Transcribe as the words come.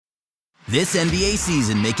This NBA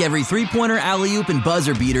season, make every three-pointer, alley-oop, and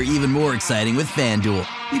buzzer beater even more exciting with FanDuel.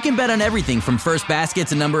 You can bet on everything from first basket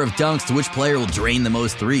to number of dunks to which player will drain the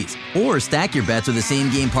most threes. Or stack your bets with a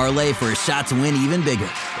same-game parlay for a shot to win even bigger.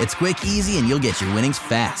 It's quick, easy, and you'll get your winnings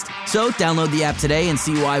fast. So download the app today and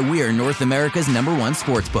see why we're North America's #1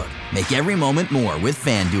 sportsbook. Make every moment more with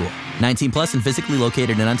FanDuel. 19 plus and physically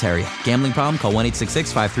located in Ontario. Gambling problem? Call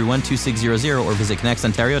 1-866-531-2600 or visit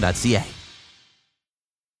connectsontario.ca.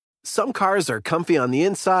 Some cars are comfy on the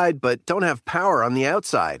inside, but don't have power on the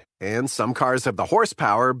outside. And some cars have the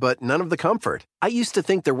horsepower, but none of the comfort. I used to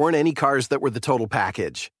think there weren't any cars that were the total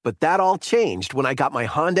package. But that all changed when I got my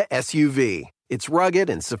Honda SUV. It's rugged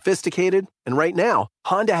and sophisticated. And right now,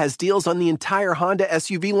 Honda has deals on the entire Honda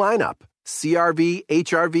SUV lineup. CR-V,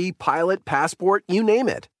 HR-V, Pilot, Passport, you name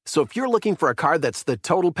it. So if you're looking for a car that's the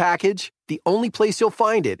total package, the only place you'll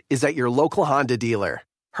find it is at your local Honda dealer.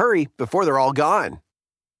 Hurry before they're all gone.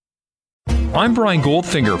 I'm Brian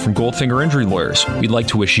Goldfinger from Goldfinger Injury Lawyers. We'd like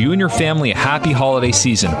to wish you and your family a happy holiday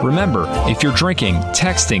season. Remember, if you're drinking,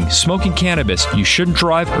 texting, smoking cannabis, you shouldn't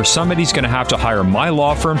drive or somebody's going to have to hire my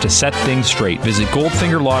law firm to set things straight. Visit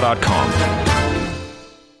goldfingerlaw.com.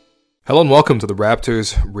 Hello and welcome to the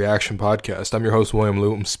Raptors Reaction Podcast. I'm your host, William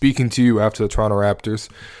Liu. I'm speaking to you after the Toronto Raptors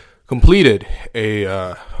completed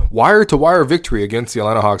a wire-to-wire victory against the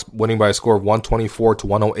Atlanta Hawks, winning by a score of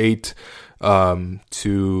 124-108.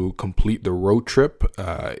 To complete the road trip.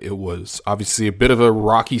 It was obviously a bit of a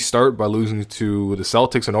rocky start by losing to the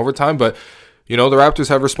Celtics in overtime, but you know, the Raptors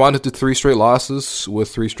have responded to 3 straight losses with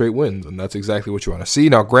 3 straight wins, and that's exactly what you want to see.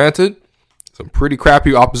 Now, granted, some pretty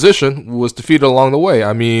crappy opposition was defeated along the way.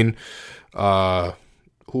 I mean,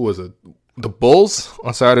 who was it? The Bulls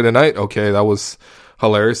on Saturday night? Okay, that was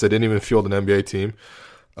hilarious. They didn't even field an NBA team.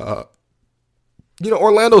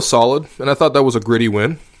 Orlando's solid, and I thought that was a gritty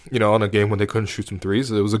win. On a game when they couldn't shoot some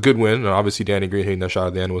threes. It was a good win, and obviously Danny Green hitting that shot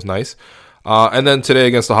at the end was nice. And then today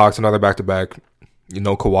against the Hawks, another back-to-back.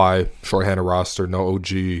 No Kawhi, shorthanded roster, no OG,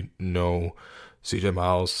 no CJ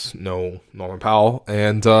Miles, no Norman Powell.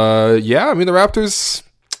 And, the Raptors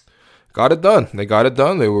got it done. They got it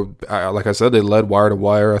done. They were, like I said, they led wire to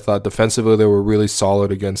wire. I thought defensively they were really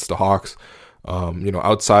solid against the Hawks.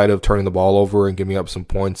 Outside of turning the ball over and giving up some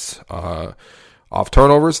points off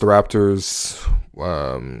turnovers, the Raptors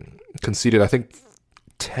conceded, I think,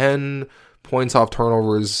 10 points off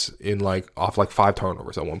turnovers off 5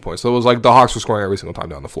 turnovers at one point. So it was like the Hawks were scoring every single time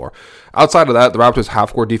down the floor. Outside of that, the Raptors'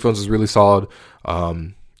 half-court defense is really solid.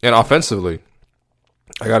 And offensively,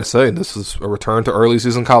 I got to say, this is a return to early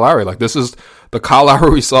season Kyle Lowry. This is the Kyle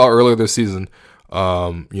Lowry we saw earlier this season,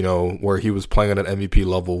 where he was playing at an MVP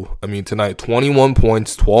level. I mean, tonight, 21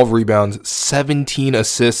 points, 12 rebounds, 17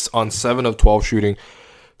 assists on 7 of 12 shooting,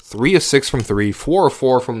 3 of 6 from 3, 4 of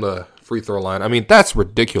 4 from the free throw line. I mean, that's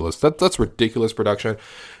ridiculous. That's ridiculous production.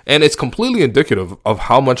 And it's completely indicative of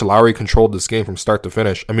how much Lowry controlled this game from start to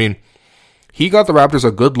finish. I mean, he got the Raptors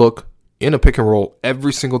a good look in a pick and roll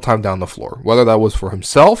every single time down the floor, whether that was for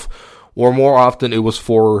himself or more often it was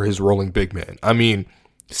for his rolling big man. I mean,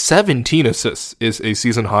 17 assists is a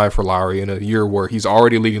season high for Lowry in a year where he's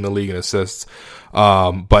already leading the league in assists.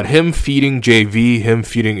 But him feeding JV, him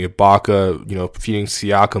feeding Ibaka, feeding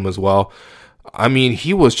Siakam as well. I mean,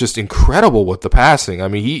 he was just incredible with the passing. I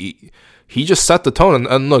mean, he just set the tone.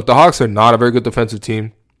 And look, the Hawks are not a very good defensive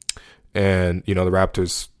team. And, the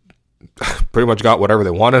Raptors pretty much got whatever they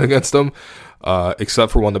wanted against them,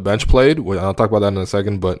 except for when the bench played. I'll talk about that in a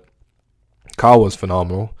second. But Kyle was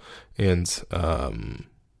phenomenal. And,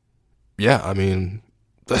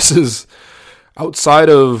 this is outside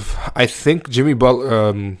of, I think, Jimmy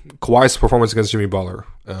Butler, Kawhi's performance against Jimmy Butler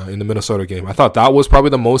in the Minnesota game. I thought that was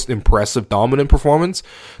probably the most impressive, dominant performance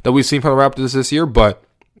that we've seen from the Raptors this year. But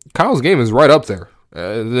Kyle's game is right up there.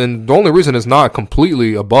 And the only reason it's not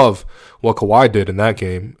completely above what Kawhi did in that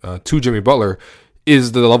game to Jimmy Butler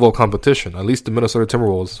is the level of competition. At least the Minnesota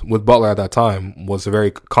Timberwolves, with Butler at that time, was a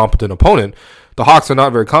very competent opponent. The Hawks are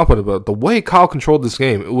not very competent, but the way Kyle controlled this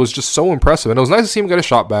game, it was just so impressive. And it was nice to see him get a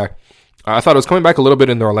shot back. I thought it was coming back a little bit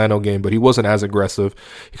in the Orlando game, but he wasn't as aggressive.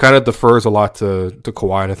 He kind of defers a lot to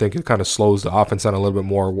Kawhi, and I think it kind of slows the offense down a little bit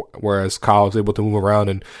more, whereas Kyle was able to move around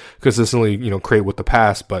and consistently, create with the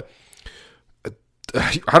pass. But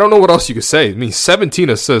I don't know what else you could say. I mean, 17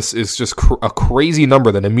 assists is just a crazy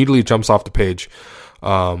number that immediately jumps off the page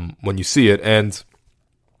when you see it. And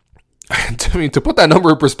to put that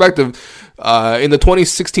number in perspective, in the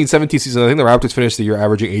 2016-17 season, I think the Raptors finished the year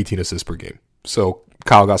averaging 18 assists per game. So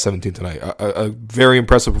Kyle got 17 tonight. A very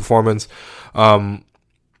impressive performance. I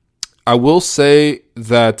will say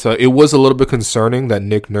that it was a little bit concerning that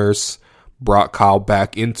Nick Nurse brought Kyle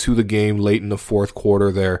back into the game late in the fourth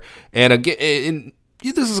quarter there. And again,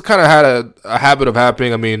 this has kind of had a habit of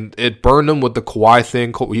happening. I mean, it burned him with the Kawhi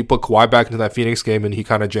thing. He put Kawhi back into that Phoenix game, and he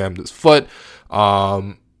kind of jammed his foot.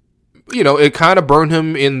 It kind of burned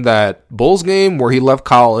him in that Bulls game where he left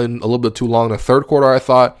Kyle in a little bit too long in the third quarter, I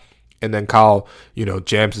thought. And then Kyle,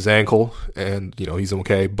 jams his ankle, and, he's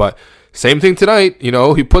okay. But same thing tonight.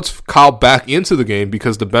 He puts Kyle back into the game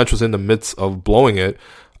because the bench was in the midst of blowing it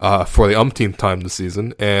for the umpteenth time this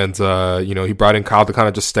season. And, he brought in Kyle to kind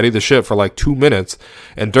of just steady the ship for like 2 minutes.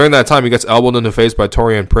 And during that time, he gets elbowed in the face by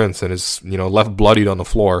Taurean Prince and is, left bloodied on the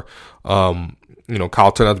floor.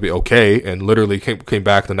 Kyle turned out to be okay and literally came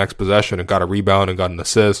back the next possession and got a rebound and got an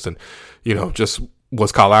assist and, just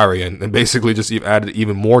was Kyle Lowry and basically just added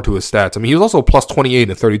even more to his stats. I mean, he was also plus 28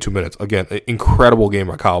 in 32 minutes. Again, an incredible game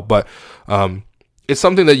by Kyle. But it's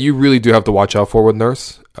something that you really do have to watch out for with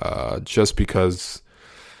Nurse, just because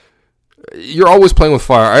you're always playing with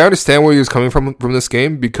fire. I understand where he was coming from this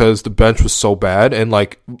game because the bench was so bad and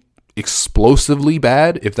like explosively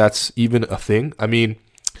bad, if that's even a thing. I mean,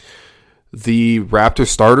 the Raptors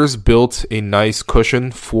starters built a nice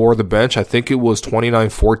cushion for the bench. I think it was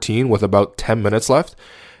 29-14 with about 10 minutes left.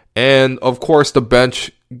 And, of course, the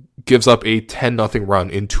bench gives up a 10-0 run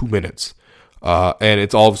in 2 minutes. And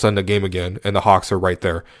it's all of a sudden a game again, and the Hawks are right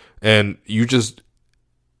there. And you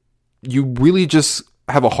really just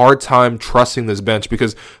have a hard time trusting this bench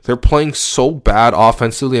because they're playing so bad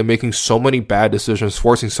offensively and making so many bad decisions,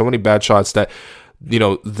 forcing so many bad shots that,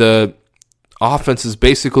 the offense is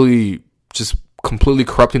basically just completely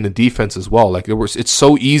corrupting the defense as well. Like it's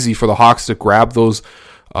so easy for the Hawks to grab those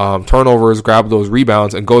turnovers, grab those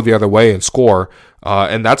rebounds, and go the other way and score.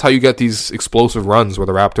 And that's how you get these explosive runs where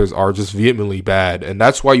the Raptors are just vehemently bad. And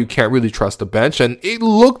that's why you can't really trust the bench. And it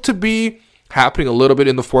looked to be happening a little bit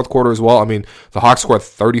in the fourth quarter as well. I mean, the Hawks scored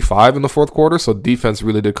 35 in the fourth quarter, so defense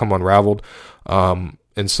really did come unraveled.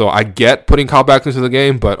 And so I get putting Kyle back into the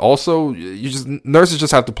game, but also nurses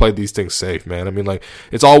just have to play these things safe, man. I mean, like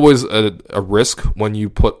it's always a risk when you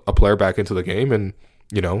put a player back into the game, and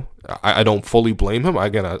I don't fully blame him.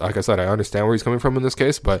 Again, like I said, I understand where he's coming from in this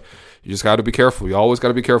case, but you just got to be careful. You always got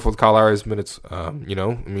to be careful with Kyle Lowry's minutes. I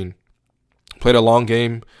mean, played a long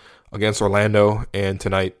game against Orlando, and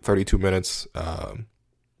tonight 32 minutes.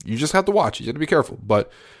 You just have to watch. You have to be careful,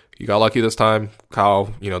 but. You got lucky this time.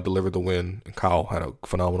 Kyle, delivered the win, and Kyle had a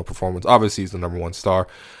phenomenal performance. Obviously, he's the number one star.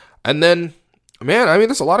 And then, man, I mean,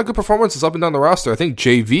 there's a lot of good performances up and down the roster. I think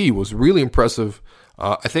JV was really impressive.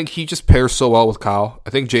 I think he just pairs so well with Kyle.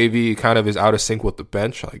 I think JV kind of is out of sync with the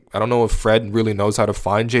bench. Like, I don't know if Fred really knows how to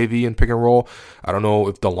find JV in pick and roll. I don't know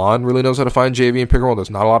if DeLon really knows how to find JV in pick and roll.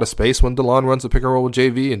 There's not a lot of space when DeLon runs the pick and roll with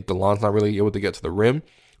JV, and DeLon's not really able to get to the rim,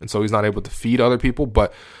 and so he's not able to feed other people.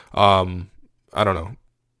 But I don't know.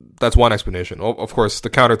 That's one explanation. Of course, the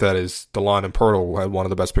counter to that is DeLon and Poeltl had one of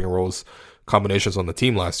the best pick and rolls combinations on the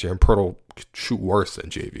team last year, and Poeltl could shoot worse than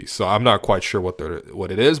JV. So I'm not quite sure what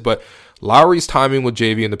it is, but Lowry's timing with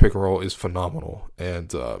JV in the pick and roll is phenomenal, and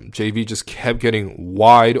JV just kept getting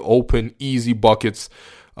wide open, easy buckets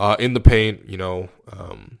in the paint.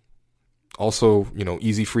 Also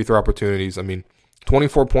easy free throw opportunities. I mean,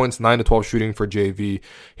 24 points, 9 to 12 shooting for JV.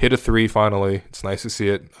 Hit a 3 finally. It's nice to see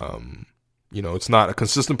it. It's not a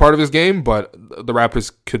consistent part of his game, but the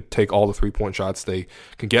Raptors could take all the 3-point shots they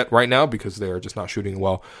can get right now because they are just not shooting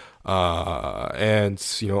well. And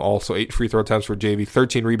also 8 free throw attempts for JV,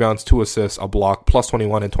 13 rebounds, 2 assists, a block, plus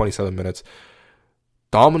 21 in 27 minutes.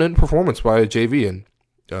 Dominant performance by JV,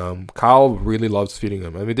 and Kyle really loves feeding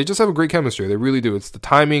him. I mean, they just have a great chemistry. They really do. It's the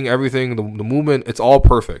timing, everything, the movement. It's all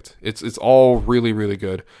perfect. It's all really, really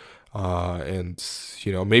good. And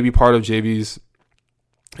maybe part of JV's.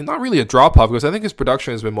 And not really a drop-off because I think his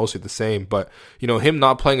production has been mostly the same. But, him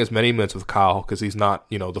not playing as many minutes with Kyle because he's not,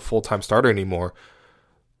 the full-time starter anymore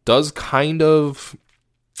does kind of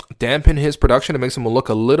dampen his production. It makes him look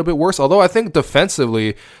a little bit worse. Although I think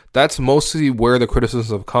defensively, that's mostly where the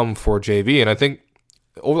criticisms have come for JV. And I think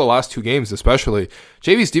over the last 2 games especially,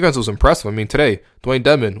 JV's defense was impressive. I mean, today, Dwayne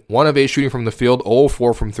Dedmon, 1 of 8 shooting from the field,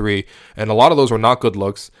 0-4 from 3. And a lot of those were not good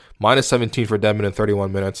looks. Minus 17 for Dedmon in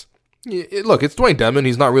 31 minutes. Look, it's Dwayne Dedmon.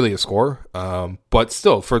 He's not really a scorer. But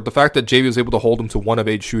still, for the fact that JV was able to hold him to 1 of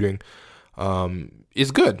 8 shooting is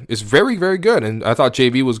good. It's very, very good. And I thought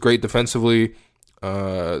JV was great defensively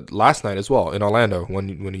last night as well in Orlando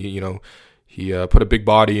when he put a big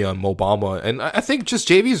body on Mo Bamba. And I think just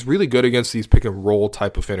JV is really good against these pick and roll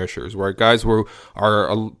type of finishers where guys who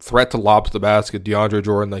are a threat to lob to the basket, DeAndre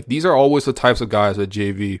Jordan. Like these are always the types of guys that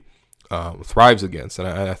JV thrives against. And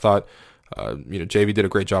I thought JV did a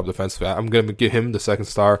great job defensively. I'm going to give him the second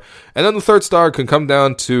star. And then the third star can come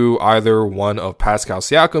down to either one of Pascal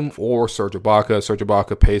Siakam or Serge Ibaka. Serge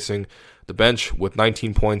Ibaka pacing the bench with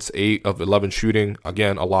 19 points, 8 of 11 shooting.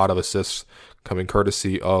 Again, a lot of assists coming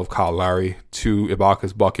courtesy of Kyle Lowry to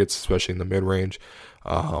Ibaka's buckets, especially in the mid-range.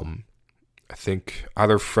 I think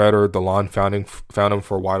either Fred or DeLon found him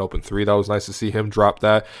for a wide open three. That was nice to see him drop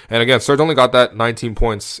that. And again, Serge only got that 19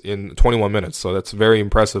 points in 21 minutes, so that's very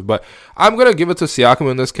impressive. But I'm going to give it to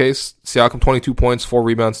Siakam in this case. Siakam, 22 points, 4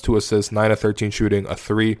 rebounds, 2 assists, 9 of 13 shooting, a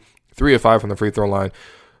 3 of 5 from the free throw line,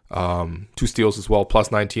 2 steals as well,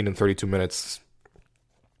 plus 19 in 32 minutes.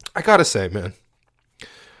 I got to say, man,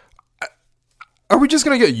 are we just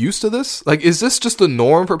going to get used to this? Like, is this just the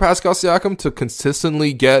norm for Pascal Siakam to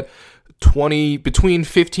consistently get between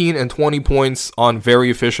 15 and 20 points on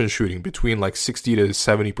very efficient shooting, between like 60 to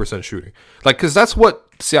 70% shooting? Like, because that's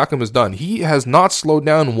what Siakam has done. He has not slowed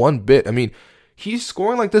down one bit. I mean, he's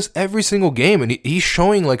scoring like this every single game, and he's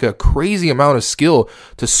showing like a crazy amount of skill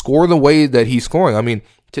to score the way that he's scoring. I mean,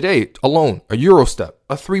 today alone, a Euro step,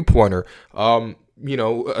 a 3-pointer, a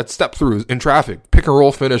step through in traffic, pick and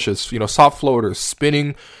roll finishes, soft floaters,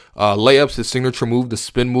 spinning, layups, his signature move, the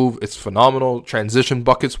spin move. It's phenomenal. Transition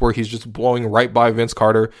buckets where he's just blowing right by Vince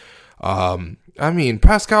Carter. I mean,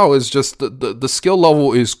 Pascal is just the skill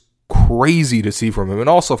level is crazy to see from him. And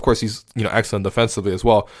also, of course, he's, excellent defensively as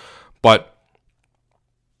well. But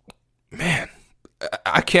man,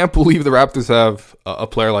 I can't believe the Raptors have a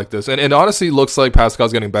player like this. And it honestly looks like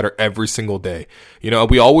Pascal's getting better every single day.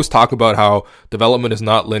 We always talk about how development is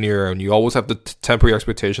not linear, and you always have to temper your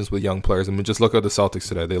expectations with young players. I mean, just look at the Celtics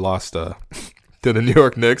today. They lost to the New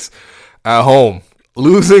York Knicks at home.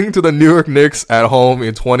 Losing to the New York Knicks at home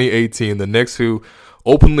in 2018. The Knicks, who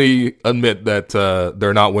openly admit that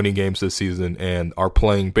they're not winning games this season and are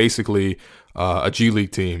playing basically a G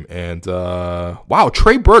League team. And wow,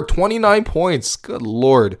 Trey Burke, 29 points. Good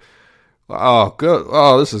Lord. Oh, good.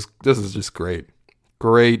 Oh, this is just great.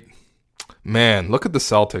 Great. Man, look at the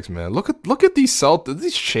Celtics, man. Look at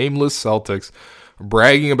these shameless Celtics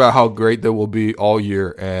bragging about how great they will be all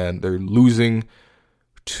year, and they're losing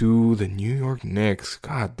to the New York Knicks.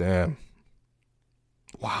 God damn.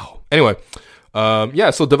 Wow. Anyway,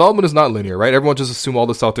 so development is not linear, right? Everyone just assumed all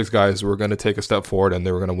the Celtics guys were going to take a step forward and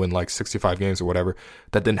they were going to win like 65 games or whatever.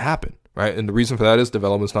 That didn't happen, right? And the reason for that is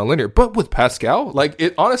development's not linear. But with Pascal,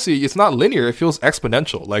 honestly, it's not linear. It feels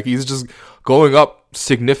exponential. Like, he's just going up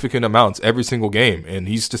significant amounts every single game, and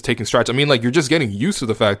he's just taking strides. I mean, like, you're just getting used to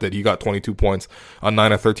the fact that he got 22 points on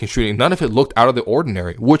 9 of 13 shooting. None of it looked out of the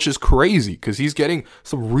ordinary, which is crazy because he's getting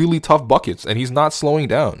some really tough buckets and he's not slowing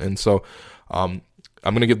down. And so,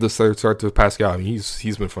 I'm going to give this third start to Pascal. I mean,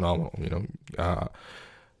 he's been phenomenal,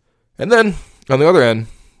 And then, on the other end,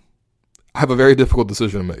 I have a very difficult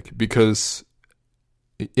decision to make because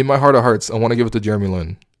in my heart of hearts, I want to give it to Jeremy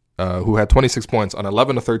Lin, who had 26 points on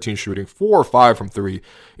 11 of 13 shooting, 4 or 5 from 3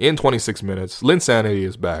 in 26 minutes. Linsanity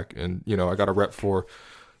is back, and, I got a rep for,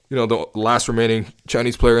 the last remaining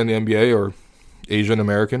Chinese player in the NBA, or Asian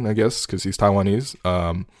American, I guess, because he's Taiwanese.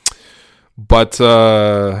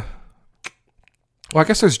 Well, I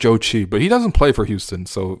guess there's Joe Chi, but he doesn't play for Houston,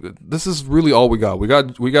 so this is really all we got. We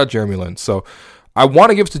got Jeremy Lin. So I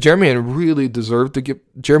want to give it to Jeremy, and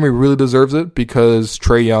Jeremy really deserves it because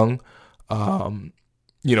Trae Young,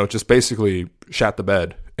 just basically shat the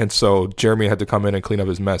bed. And so Jeremy had to come in and clean up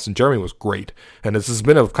his mess, and Jeremy was great. And this has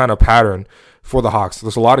been a kind of pattern for the Hawks.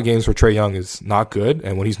 There's a lot of games where Trae Young is not good,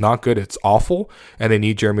 and when he's not good, it's awful, and they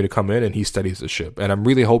need Jeremy to come in, and he steadies the ship. And I'm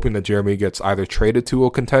really hoping that Jeremy gets either traded to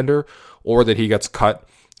a contender or that he gets cut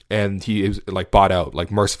and he is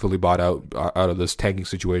mercifully bought out of this tanking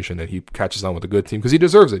situation, and he catches on with a good team because he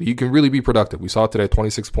deserves it. He can really be productive. We saw it today,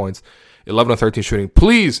 26 points, 11 of 13 shooting.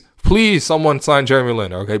 Please, someone sign Jeremy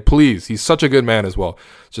Lin, okay? Please. He's such a good man as well.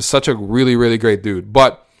 Just such a really, really great dude.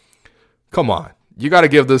 But come on. You got to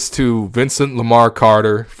give this to Vincent Lamar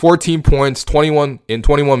Carter. 14 points, 21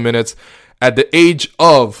 minutes at the age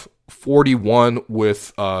of 41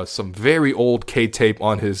 with some very old K-tape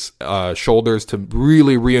on his shoulders to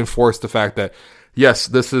really reinforce the fact that, yes,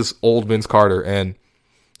 this is old Vince Carter. And,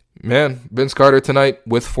 man, Vince Carter tonight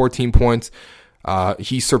with 14 points.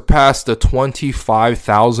 He surpassed the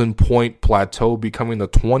 25,000-point plateau, becoming the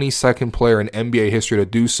 22nd player in NBA history to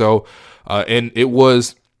do so. And it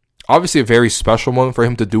was obviously a very special moment for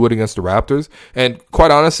him to do it against the Raptors. And quite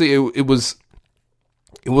honestly, it was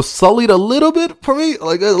sullied a little bit for me,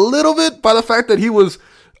 like a little bit, by the fact that he was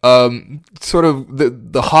sort of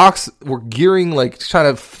the Hawks were gearing, like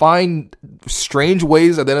trying to find strange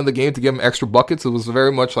ways at the end of the game to give him extra buckets. It was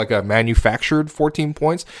very much like a manufactured 14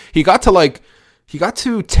 points. He got to like he got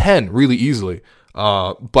to 10 really easily.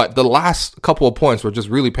 But the last couple of points were just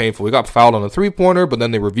really painful. He got fouled on a 3-pointer, but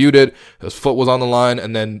then they reviewed it. His foot was on the line,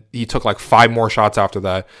 and then he took like 5 more shots after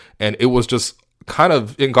that. And it was just kind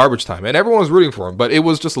of in garbage time. And everyone was rooting for him, but it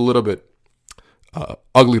was just a little bit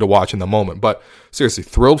ugly to watch in the moment. But seriously,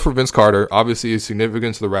 thrilled for Vince Carter. Obviously, his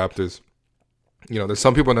significance to the Raptors. There's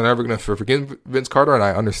some people that are never going to forgive Vince Carter, and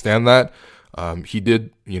I understand that. He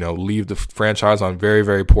did, leave the franchise on very,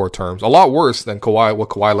 very poor terms. A lot worse than what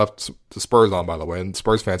Kawhi left the Spurs on, by the way. And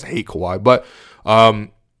Spurs fans hate Kawhi. But,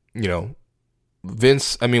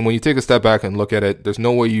 Vince, when you take a step back and look at it, there's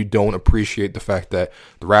no way you don't appreciate the fact that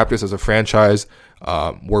the Raptors as a franchise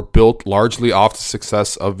were built largely off the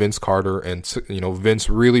success of Vince Carter. And, Vince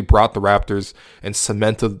really brought the Raptors and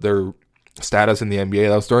cemented their status in the NBA.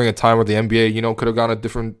 That was during a time where the NBA, could have gone a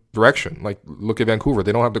different direction. Like, look at Vancouver.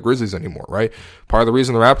 They don't have the Grizzlies anymore, right? Part of the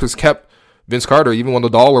reason the Raptors kept Vince Carter, even when the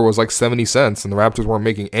dollar was like 70 cents and the Raptors weren't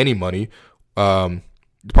making any money, part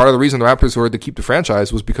of the reason the Raptors were to keep the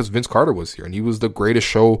franchise was because Vince Carter was here, and he was the greatest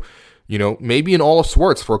show, maybe in all of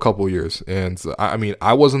sports for a couple of years. And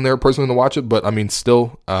I wasn't there personally to watch it, but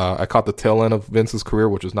still, I caught the tail end of Vince's career,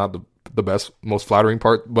 which is not the best, most flattering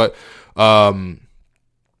part. But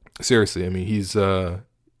seriously, he's the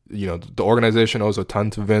organization owes a ton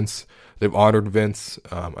to Vince. They've honored Vince.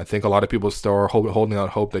 I think a lot of people still are holding out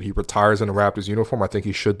hope that he retires in a Raptors uniform. I think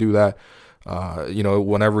he should do that.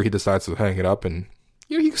 Whenever he decides to hang it up, and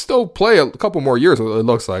he can still play a couple more years, it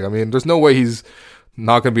looks like. There's no way he's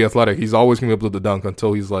not going to be athletic. He's always going to be able to dunk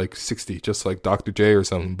until he's like 60, just like Dr. J or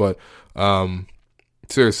something. But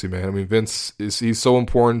seriously, man, Vince he's so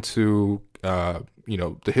important to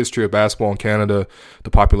the history of basketball in Canada,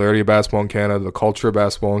 the popularity of basketball in Canada, the culture of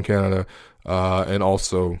basketball in Canada, and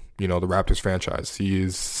also, the Raptors franchise. He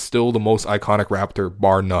is still the most iconic Raptor,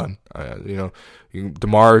 bar none.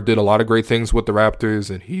 DeMar did a lot of great things with the Raptors,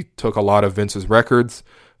 and he took a lot of Vince's records.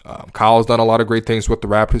 Kyle's done a lot of great things with the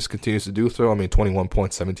Raptors, continues to do so. 21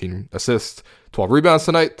 points, 17 assists, 12 rebounds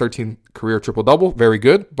tonight, 13 career triple-double. Very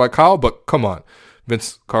good by Kyle, but come on.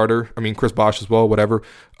 Vince Carter, Chris Bosh as well, whatever.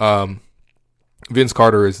 Vince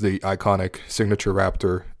Carter is the iconic signature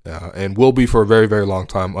Raptor, and will be for a very, very long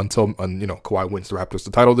time until Kawhi wins the Raptors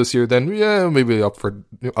the title this year. Then maybe up for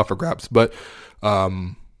grabs. But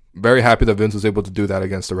very happy that Vince was able to do that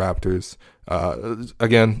against the Raptors.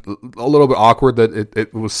 Again, a little bit awkward that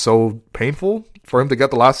it was so painful for him to get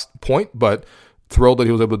the last point, but thrilled that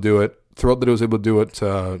he was able to do it. Thrilled that he was able to do it,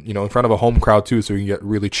 in front of a home crowd too, so he can get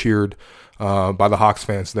really cheered by the Hawks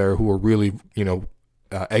fans there, who were really,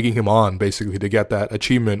 egging him on basically to get that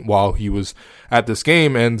achievement while he was at this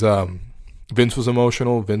game. And Vince was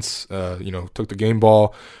emotional. Vince, took the game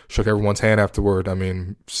ball, shook everyone's hand afterward.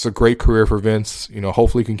 It's a great career for Vince.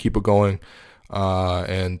 Hopefully he can keep it going.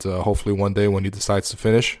 And hopefully one day when he decides to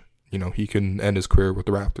finish, he can end his career with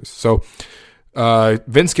the Raptors. So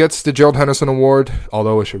Vince gets the Gerald Henderson Award,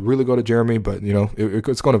 although it should really go to Jeremy, but,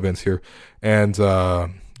 it's going to Vince here. And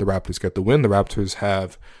the Raptors get the win. The Raptors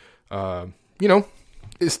have,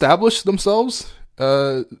 established themselves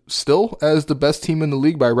still as the best team in the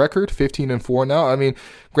league by record, 15-4 now.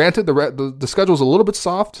 Granted, the schedule is a little bit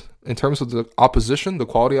soft in terms of the opposition, the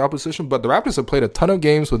quality opposition, but the Raptors have played a ton of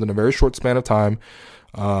games within a very short span of time,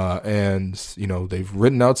 and they've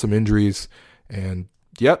ridden out some injuries, and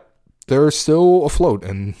yet they're still afloat,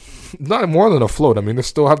 and not more than afloat. They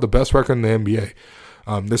still have the best record in the NBA.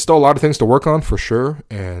 There's still a lot of things to work on for sure,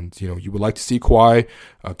 and you would like to see Kawhi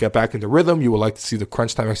get back into rhythm. You would like to see the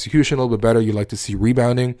crunch time execution a little bit better. You'd like to see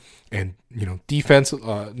rebounding and defense,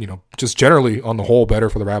 just generally on the whole better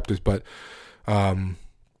for the Raptors. But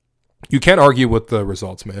you can't argue with the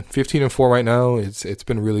results, man. 15-4 right now. It's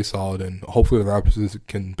been really solid, and hopefully the Raptors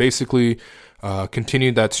can basically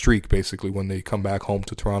continue that streak basically when they come back home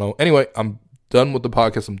to Toronto. Anyway, I'm done with the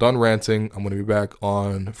podcast. I'm done ranting. I'm going to be back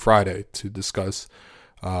on Friday to discuss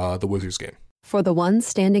the Wizards game. For the ones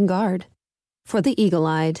standing guard, for the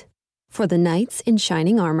eagle-eyed, for the knights in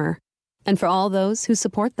shining armor, and for all those who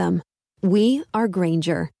support them, we are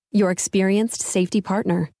Grainger, your experienced safety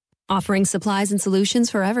partner, offering supplies and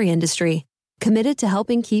solutions for every industry, committed to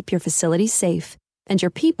helping keep your facilities safe and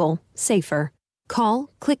your people safer.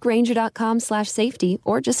 Call, click Grainger.com/safety,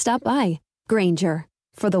 or just stop by. Grainger,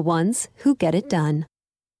 for the ones who get it done.